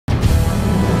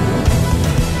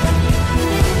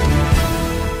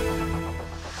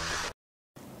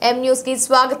M news కి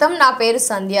స్వాగతం। నా పేరు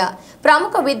సంధ్య।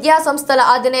 ప్రముఖ విద్యా సంస్థల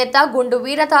అధినేత గుండు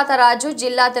వీరతాతరాజు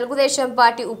జిల్లా తెలుగుదేశం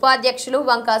పార్టీ ఉపాధ్యక్షులు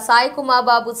వంక సాయి కుమార్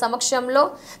బాబు సమక్షంలో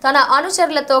తన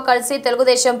అనుచరులతో కలిసి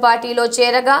తెలుగుదేశం పార్టీలో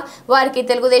చేరగా వారికి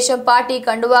తెలుగుదేశం పార్టీ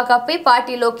కండువా కప్పి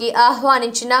పార్టీలోకి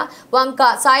ఆహ్వానించిన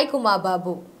వంక సాయి కుమార్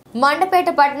బాబు మండపేట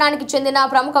పట్టణానికి చెందిన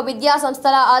ప్రముఖ విద్యా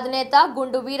సంస్థల అధినేత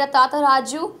గుండు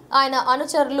వీరతాతరాజు ఆయన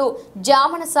అనుచరులు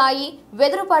జామన సాయి,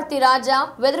 వెదురుపర్తి రాజా,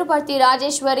 వెదురుపర్తి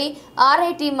రాజేశ్వరి,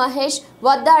 ఆర్ఐటి మహేష్,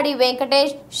 వద్దాడి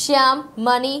వెంకటేష్, శ్యామ్,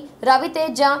 మణి,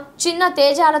 రవితేజ, చిన్న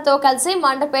తేజాలతో కలిసి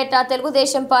మండపేట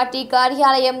తెలుగుదేశం పార్టీ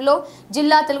కార్యాలయంలో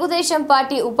జిల్లా తెలుగుదేశం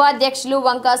పార్టీ ఉపాధ్యక్షులు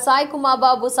వంక సాయి కుమార్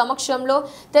బాబు సమక్షంలో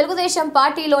తెలుగుదేశం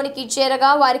పార్టీలోనికి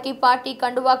చేరగా వారికి పార్టీ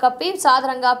కండువా కప్పి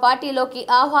సాదరంగా పార్టీలోకి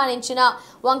ఆహ్వానించిన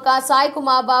వంక సాయి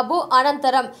కుమార్ బాబు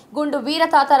అనంతరం గుండు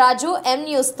వీరతాతరాజు ఎం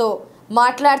న్యూస్ తో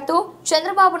మాట్లాడుతూ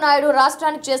చంద్రబాబు నాయుడు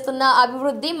రాష్ట్రానికి చేస్తున్న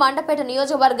అభివృద్ధి, మండపేట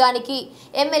నియోజకవర్గానికి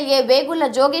ఎమ్మెల్యే వేగుళ్ల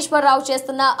జోగేశ్వరరావు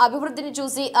చేస్తున్న అభివృద్ధిని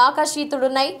చూసి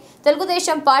ఆకర్షితుడునై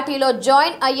తెలుగుదేశం పార్టీలో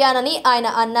జాయిన్ అయ్యానని ఆయన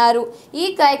అన్నారు। ఈ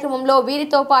కార్యక్రమంలో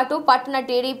వీరితో పాటు పట్టణ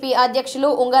టీడీపీ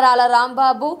అధ్యక్షులు ఉంగరాల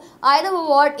రాంబాబు, 5వ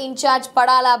వార్డ్ ఇన్ఛార్జ్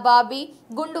పడాల బాబీ,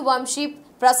 గుండు వంశీ,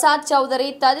 ప్రసాద్ చౌదరి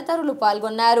తదితరులు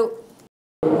పాల్గొన్నారు।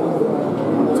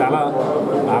 చాలా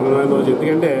ఆనందమైన రోజు,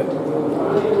 ఎందుకంటే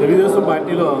తెలుగుదేశం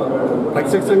పార్టీలో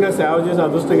ప్రత్యక్షంగా సేవ చేసే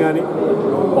అదృష్టం కానీ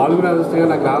పాల్గొనే అదృష్టం కానీ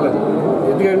నాకు రాలేదు।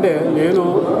 ఎందుకంటే నేను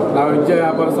నా విద్యా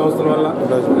వ్యాపార సంస్థల వల్ల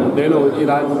నేను ఈ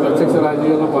ప్రత్యక్ష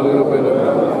రాజకీయంలో పాల్గొనకపోయినా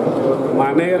మా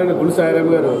అన్నయ్య గారు గుడి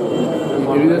సాయిరామ్ గారు ఈ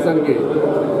తెలుగుదేశానికి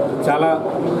చాలా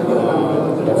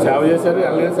సేవ చేశారు,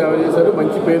 ఎల్లనే సేవ చేశారు,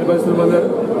 మంచి పేరు పరిస్థితులు పొందారు।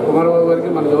 కుమారబాబు గారికి,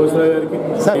 మన జోగేశ్వరరావు గారికి,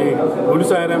 గుడి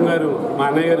సాయిరామ్ గారు మా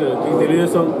అన్నయ్య గారు ఈ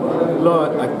తెలుగుదేశంలో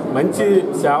మంచి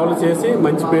సేవలు చేసి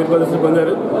మంచి పేరు పరిస్థితులు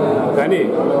పొందారు। కానీ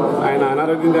ఆయన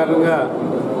అనారోగ్యం కారణంగా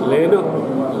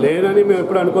లేనని మేము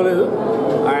ఎప్పుడు అనుకోలేదు।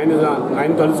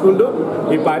 ఆయన తలుచుకుంటూ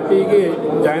ఈ పార్టీకి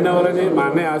జాయిన్ అవ్వాలని మా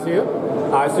అన్నయ్య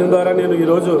ఆశయం ద్వారా నేను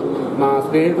ఈరోజు మా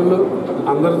స్నేహితులు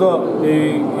అందరితో ఈ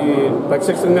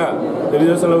ప్రత్యక్షంగా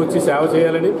తెలుగుదేశంలో వచ్చి సేవ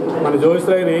చేయాలని మన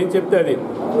జోగేశ్వరరావు గారు ఏం చెప్తే అది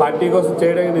పార్టీ కోసం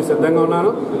చేయడానికి నేను సిద్ధంగా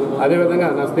ఉన్నాను। అదేవిధంగా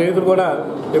నా స్నేహితులు కూడా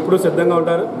ఎప్పుడూ సిద్ధంగా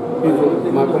ఉంటారు।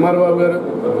 మా కుమారబాబు గారు,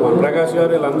 మా ప్రకాష్ గారు,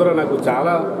 వీళ్ళందరూ నాకు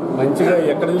చాలా మంచిగా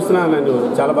ఎక్కడ చూసినా నన్ను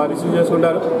చాలా బాగా రిసీవ్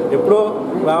చేసుకుంటారు। ఎప్పుడో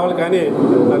రావాలి కానీ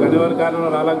నాకు అనివార్య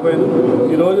కారణంలో రాలేకపోయింది।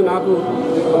 ఈరోజు నాకు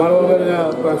కుమారబాబు గారి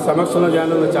సమక్షంలో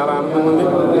జాయిన్ చాలా ఆనందంగా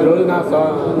ఉంది। ఈరోజు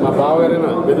మా బావగారైన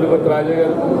వెదురుపర్తి రాజా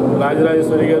గారు,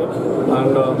 రాజరాజేశ్వరి గారు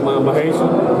అండ్ మా మహేష్,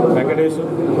 వెంకటేష్,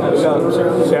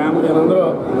 శ్యామ్, వీళ్ళందరూ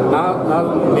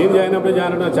నేను జాయిన్ అప్పుడు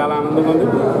జాయిన్ అవ్వడం చాలా ఆనందంగా ఉంది।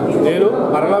 నేను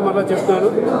మరలా చెప్తున్నాను,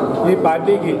 ఈ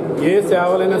పార్టీకి ఏ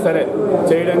సేవలైనా సరే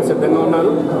చేయడానికి సిద్ధంగా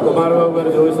ఉన్నాను। కుమారబాబు గారు,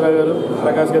 జోగేశ్వరరావు గారు,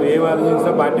 ప్రకాష్ గారు ఏం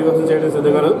ఆలోచించినా పార్టీ కోసం చేయడానికి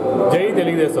సిద్ధంగా ఉన్నాను। జై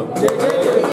తెలుగుదేశం।